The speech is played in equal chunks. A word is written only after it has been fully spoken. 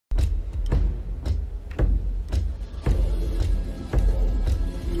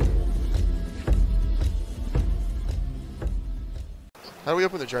How do we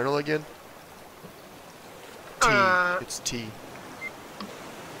open the journal again? T. It's T.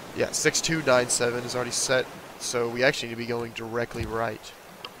 Yeah, 6297 is already set, so we actually need to be going directly right.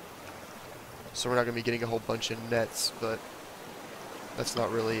 So we're not going to be getting a whole bunch of nets, but that's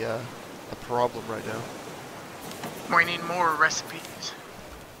not really a problem right now. We need more recipes.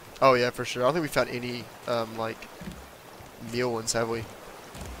 Oh yeah, for sure. I don't think we found any, like, meal ones, have we?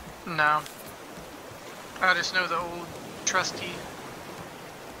 No. I just know the old trusty.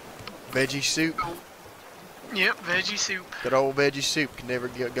 Veggie soup? Yep, veggie soup. Good old veggie soup can never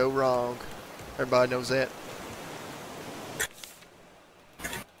go wrong. Everybody knows that.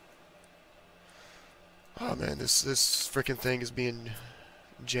 Oh man, this freaking thing is being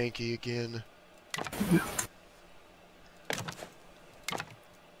janky again.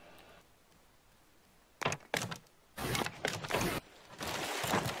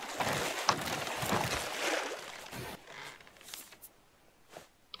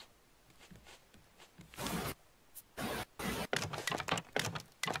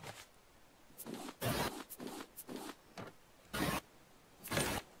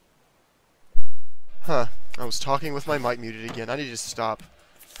 Huh. I was talking with my mic muted again. I need to stop.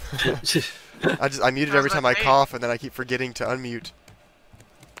 I muted every time I cough and then I keep forgetting to unmute.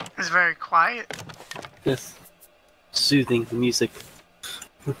 It's very quiet. Yes. Soothing music.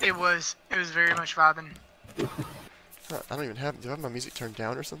 It was very much vibing. I don't even have, do I have my music turned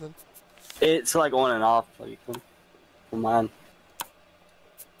down or something? It's like on and off, like for mine.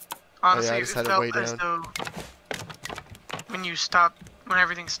 Honestly, oh, yeah, I just it had it felt way as down. though when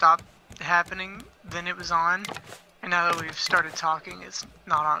everything stopped happening, then it was on, and now that we've started talking, it's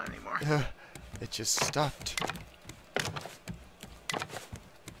not on anymore. It just stopped.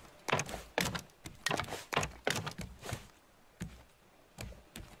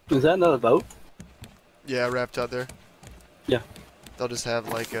 Is that another boat? Yeah, Raft out there. Yeah. They'll just have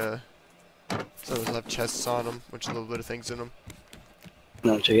like some of those have chests on them, which a little bit of things in them.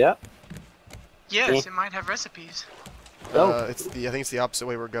 No, check it out. Yes, it might have recipes. Oh. I think it's the opposite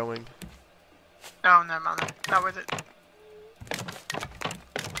way we're going. Oh, never mind. Not worth it.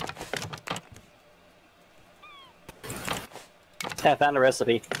 I found a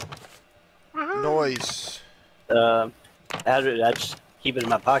recipe. Noise. How do I just keep it in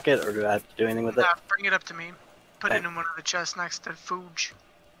my pocket, or do I have to do anything with it? Bring it up to me. Put it in one of the chests next to food.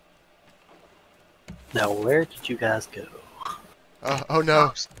 Now, where did you guys go? Oh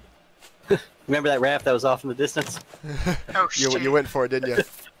no. Remember that raft that was off in the distance? Oh shit. You went for it, didn't you?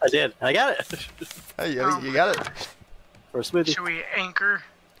 I did. I got it. Hey, you got it. For a smoothie. Should we anchor?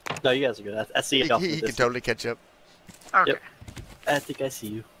 No, you guys are good. I see it off in the He distance. can totally catch up. Okay. Yep. I think I see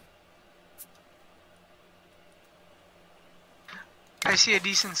you. I see a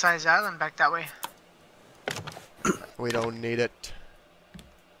decent sized island back that way. We don't need it.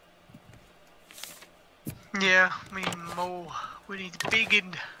 Yeah, we need more. We need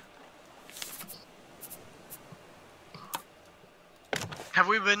biggin. Have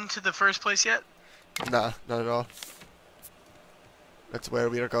we been to the first place yet? Nah, not at all. That's where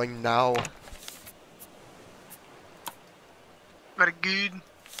we are going now. Very good.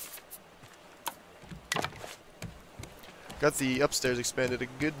 Got the upstairs expanded a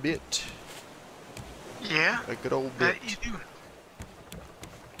good bit. Yeah. A good old bit. That you do.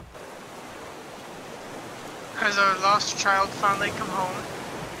 Has our lost child finally come home?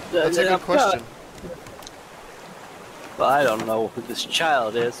 That's a good question. Well, I don't know who this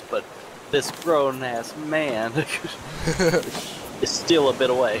child is, but this grown-ass man is still a bit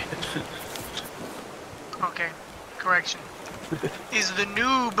away. Okay. Correction. Is the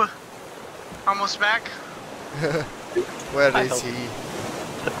noob almost back? Where is he?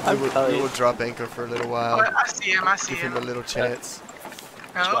 We will drop anchor for a little while. Oh, I see him. I see Give him him. a little chance.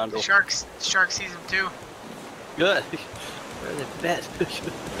 Oh, the shark sees him too. Good. Where are they fed?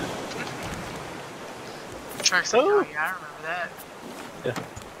 Shark's like, oh yeah, I remember that. Yeah.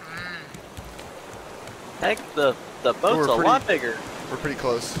 Heck, the boat's a lot bigger. We're pretty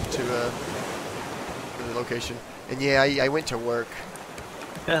close to the location. And yeah, I went to work.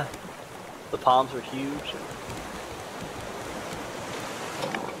 Yeah. The palms are huge.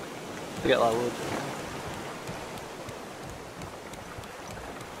 We got a lot of wood.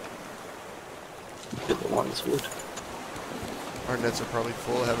 Get the ones wood. Our nets are probably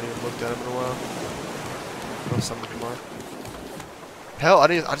full. I haven't even looked at them in a while. Well, some of them are. Hell, I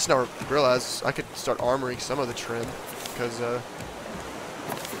just now realized I could start armoring some of the trim because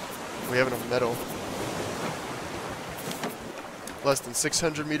we have enough metal. Less than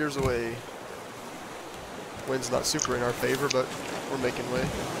 600 meters away. Wind's not super in our favor, but we're making way.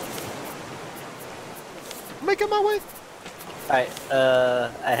 Making my way. Alright,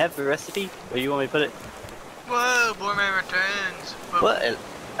 I have the recipe. Where do you want me to put it? Whoa, boy, man returns. Whoa. Well,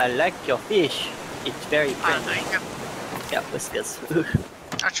 I like your fish. It's very I friendly. like him. Yeah, whiskers.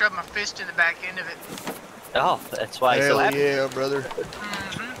 I shoved my fist in the back end of it. Oh, that's why he's so Hell happy. yeah, brother.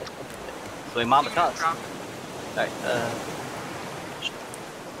 Mm-hmm. So my mama Drop. toss. Alright,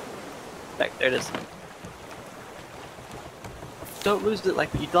 back, there it is. Don't lose it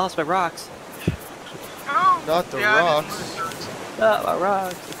like you lost my rocks. Oh, Not the yeah, I didn't rocks. lose those. Ah, my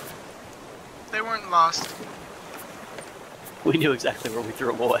rocks. They weren't lost. We knew exactly where we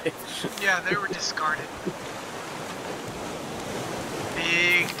threw them away. Yeah, they were discarded.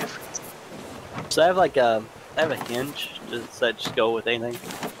 Big difference. So I have like I have a hinge. Does that just go with anything?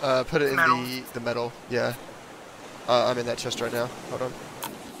 Put it in Metal. the metal. Yeah. I'm in that chest right now. Hold on.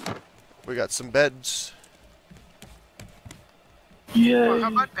 We got some beds. Yeah. Well, how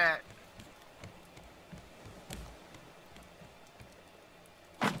about that?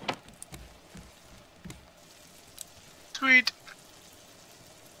 Sweet.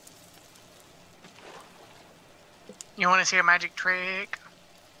 You want to see a magic trick?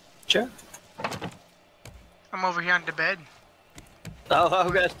 Sure. I'm over here on the bed. Oh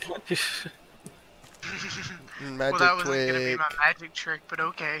god. Magic Well, that wasn't gonna be twig. my magic trick, but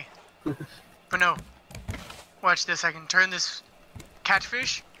okay. But no. Watch this. I can turn this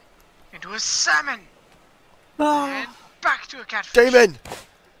catfish into a salmon. And back to a catfish. Damon!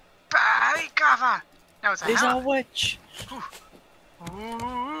 Barikava. Now it's a He's a halibut. witch.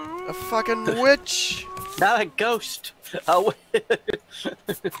 Ooh. A fucking witch! Not a ghost. A witch.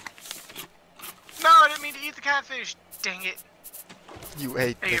 No, I didn't mean to eat the catfish. Dang it. You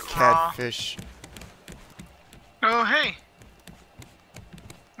ate Ate the it raw. catfish. Oh, hey.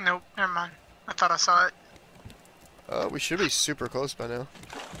 Nope, never mind. I thought I saw it. We should be super close by now.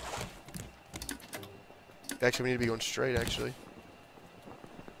 Actually, we need to be going straight, actually.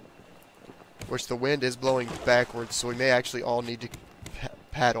 Which the wind is blowing backwards, so we may actually all need to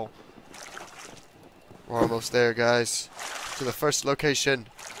paddle. We're almost there, guys. To the first location.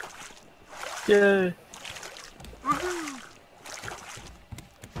 Yeah. Woohoo.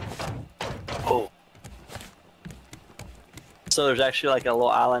 Oh. So there's actually like a little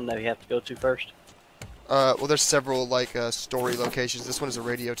island that we have to go to first. Well, there's several, like, story locations. This one is a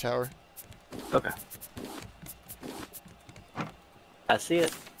radio tower. Okay. I see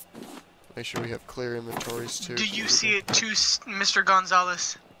it. Make sure we have clear inventories, too. Do you see it too, Mr.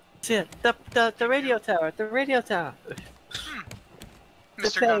 Gonzalez? See it. The radio tower. The radio tower.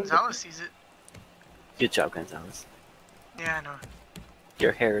 Mr. thing. Gonzalez sees it. Good job, Gonzalez. Yeah, I know.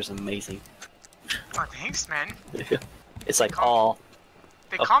 Your hair is amazing. Oh, thanks, man. It's like all.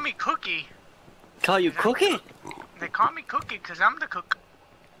 They Oh. call me Cookie. Call you Cookie? They call me Cookie because I'm the cook.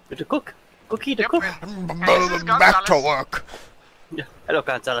 You're the cook. Cookie the Yep, cook. and this is Back to Gonzalez. work. Yeah. Hello,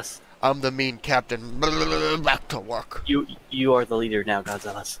 Gonzalez. I'm the mean captain. Back to work. You are the leader now,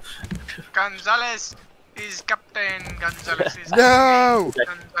 Gonzalez. Gonzalez is Captain. Gonzalez is No!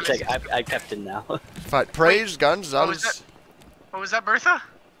 Gonzalez Check, is I'm captain now. Fight. Praise What was Gonzalez. that? What was that, Bertha?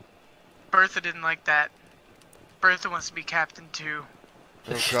 Bertha didn't like that. Bertha wants to be captain too.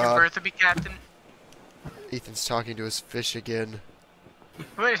 Oh, Can God. Bertha be captain? Ethan's talking to his fish again.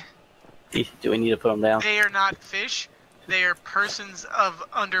 Wait, Do we need to put him down? they are not fish. They are persons of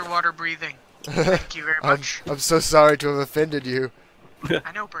underwater breathing. Thank you very much. I'm so sorry to have offended you.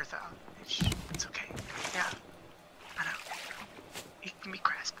 I know, Bertha. It's okay. Yeah. I know. You can be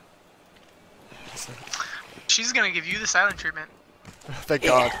grasp. She's gonna give you the silent treatment. Thank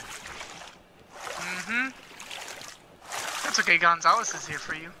God. Mm-hmm. That's okay, Gonzalez is here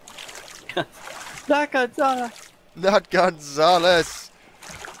for you. Not Gonzalez. Not Gonzalez.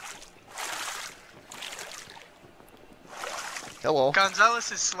 Hello.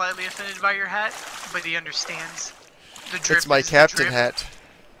 Gonzalez is slightly offended by your hat, but he understands. The drip It's my is the captain drip. hat.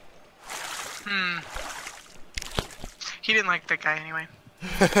 He didn't like that guy anyway.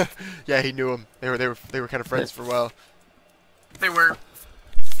 Yeah, he knew him. They were kind of friends for a while. They were.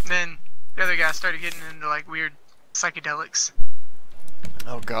 Then the other guy started getting into like weird psychedelics.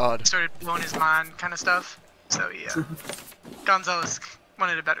 Oh God. Started blowing his mind kind of stuff. So yeah. Gonzalez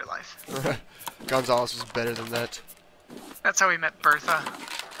wanted a better life. Gonzalez was better than that. That's how we met Bertha.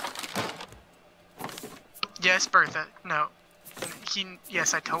 Yes, Bertha. No.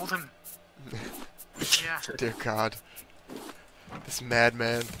 Yes, I told him. Yeah. Dear God. This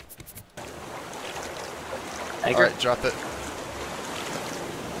madman. Anchor. Alright, drop it.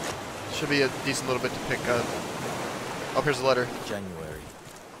 Should be a decent little bit to pick up. Oh, here's a letter. January.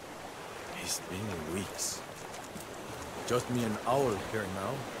 It's been weeks. Just me and Owl here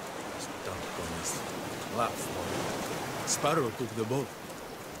now. Stuck on this platform. Sparrow took the boat.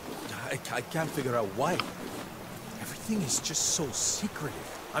 I can't figure out why. Everything is just so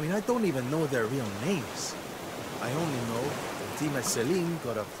secretive. I mean, I don't even know their real names. I only know the team at Celine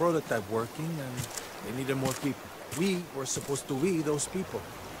got a prototype working and they needed more people. We were supposed to be those people.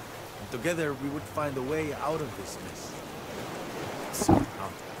 And together we would find a way out of this mess. Somehow.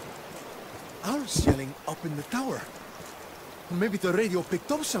 Owl's yelling up in the tower. Maybe the radio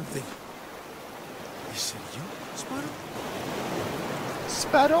picked up something. Is it you, Sparrow?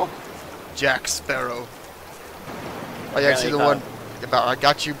 Sparrow? Jack Sparrow. Oh yeah, Yeah, see they the caught one about I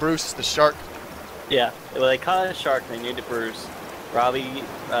got you, Bruce, the shark. Yeah, well, they caught a shark, they needed Bruce. Robbie,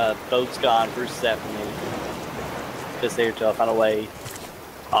 boat's gone, Bruce is after me. Just there till I find a way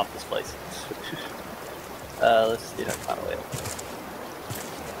off this place. Let's see if I can find a way off.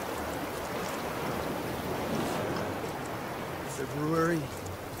 February.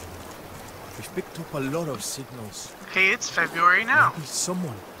 We've picked up a lot of signals. Hey, it's February now. Maybe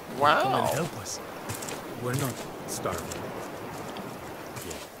someone will Wow. come and help us. We're not starving.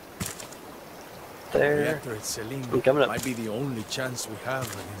 Yeah. The There. reactor at Celine I'm coming up. might be the only chance we have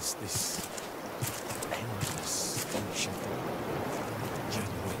against this endless ocean.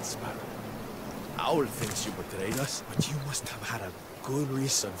 Genuine Sparrow. Owl thinks you betrayed us, but you must have had a good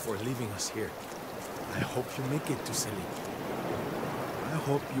reason for leaving us here. I hope you make it to Celine. I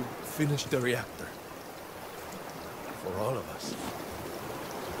hope you finish the reactor. For all of us.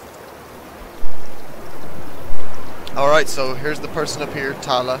 Alright, so here's the person up here,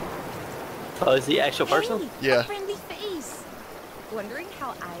 Tala. Oh, is the actual person? Hey, Yeah. a friendly face. Wondering how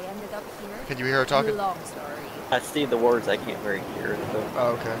I ended up here? Can you hear her talking? Long story. I see the words, I can't very hear it. But...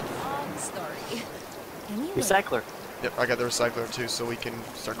 Oh, okay. Long story. Anyway, Recycler. Yep, I got the recycler too, so we can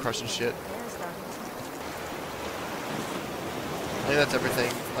start crushing shit. there's that. I think that's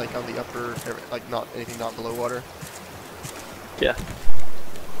everything, like on the upper, like not anything not below water. Yeah.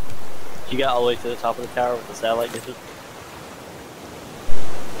 You got all the way to the top of the tower with the satellite dishes?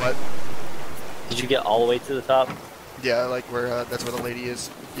 What? Did you get all the way to the top? Yeah, like where that's where the lady is.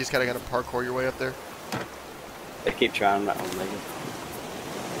 You just kinda gotta parkour your way up there. I keep trying, I'm not gonna make it.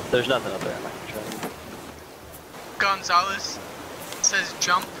 There's nothing up there, I'm not gonna try. Gonzalez says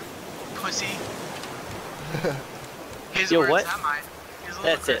jump, pussy. His Yo, words, what? not mine. He's a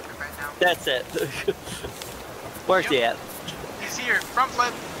little That's it. cryptic right now. That's it. Where's he at? He's here. Front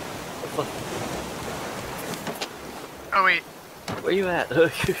flip. Oh wait. Where you at? Oh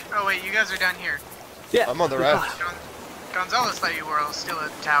wait. You guys are down here. Yeah. I'm on the raft. Gonzalez thought you were still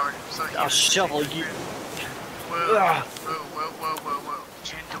at the tower, so he I'll was shovel taking you. it. Whoa, Ugh. whoa.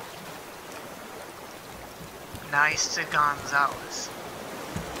 Gentle. Nice to Gonzalez.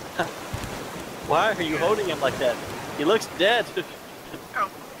 Why are you holding him like that? He looks dead. Oh,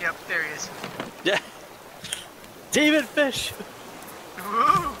 yep, there he is. Yeah. Demon fish.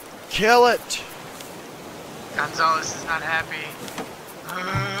 Woo! Kill it! Gonzalez is not happy.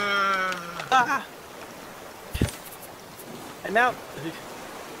 Ah. And now.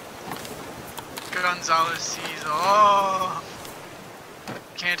 Gonzalez sees all.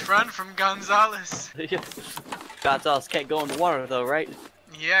 Can't run from Gonzalez. Gonzalez can't go in the water though, right?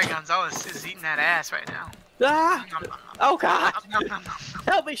 Yeah, Gonzalez is eating that ass right now. Ah! Nom, nom, nom. Oh God! Nom, nom, nom, nom.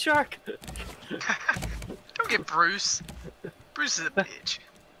 Help me, shark! Don't get Bruce. Bruce is a bitch.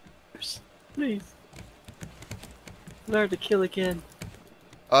 Please. Learn to kill again.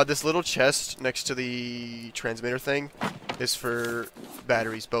 This little chest next to the transmitter thing is for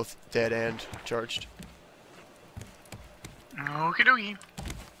batteries, both dead and charged. Okie dokie.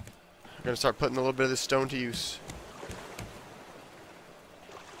 We're gonna start putting a little bit of this stone to use.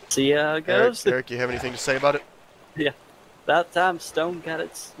 See how it goes? Eric, you have anything to say about it? Yeah. About time Stone got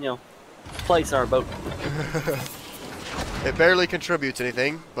its, place on our boat. It barely contributes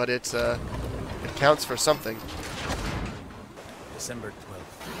anything, but it counts for something. December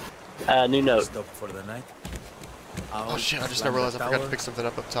 12th. New note. Stop for the night. Oh shit, I just now realized I forgot to pick something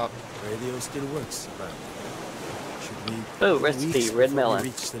up top. Radio still works, but should be Oh, 2 recipe, weeks red before melon. we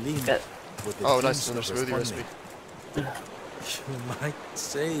reach Celine Got- with the Oh, team nice, another stop smoothie responding. recipe. You might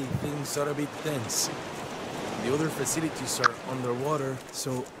say things are a bit tense. The other facilities are underwater,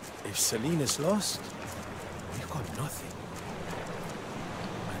 so if Celine is lost, we've got nothing.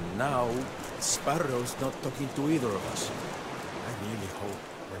 And now, Sparrow's not talking to either of us. I really hope.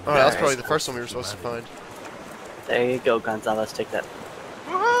 Oh, that's probably the first one we were supposed to find. There you go, Gonzalez. Take that.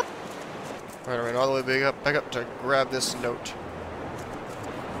 Woohoo! Alright, I ran all the way back up to grab this note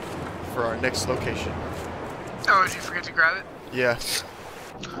for our next location. Oh, did you forget to grab it? Yeah,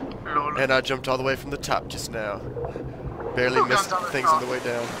 Lol. and I jumped all the way from the top just now. Barely Oh, missed Gonzalez things on the way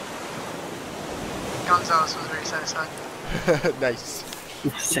down. Gonzalez was very satisfied. Nice.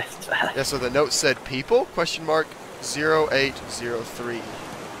 Yeah, so the note said people, question mark, 0803.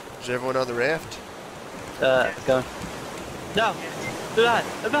 Is everyone on the raft? Going. No! Do not!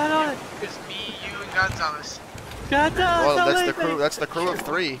 I'm not on it! It's me, you, and Gonzalez. God, no, Well, don't that's the leave crew. me. That's the crew of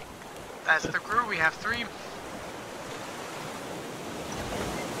 3. That's the crew. We have 3.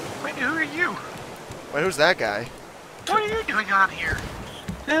 Wait, who are you? Wait, who's that guy? What are you doing on here?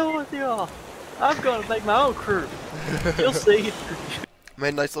 Hell with you all. I'm gonna make my own crew. You'll see.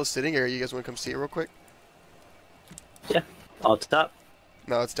 Man, nice little sitting area. You guys want to come see it real quick? Yeah. On top.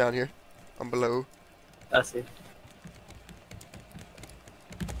 No, it's down here. I'm below. I see.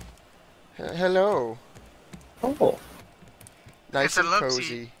 Hello. Oh. Nice It's a and love cozy.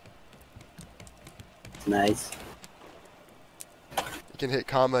 seat. Nice. You can hit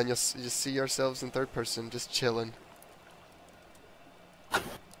comma and you'll just see yourselves in third person, just chilling.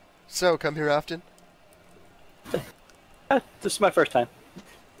 So, come here often? This is my first time.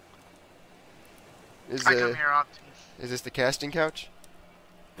 Is I come here often. this the casting couch?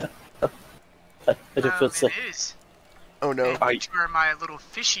 I do feel It sick. is. Oh no. And you are my little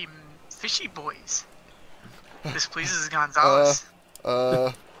fishy boys. This pleases Gonzalez.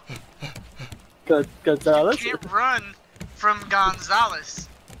 Gonzalez? You can't run from Gonzalez.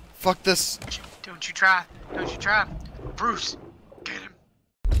 Fuck this. Don't you try. Don't you try. Bruce,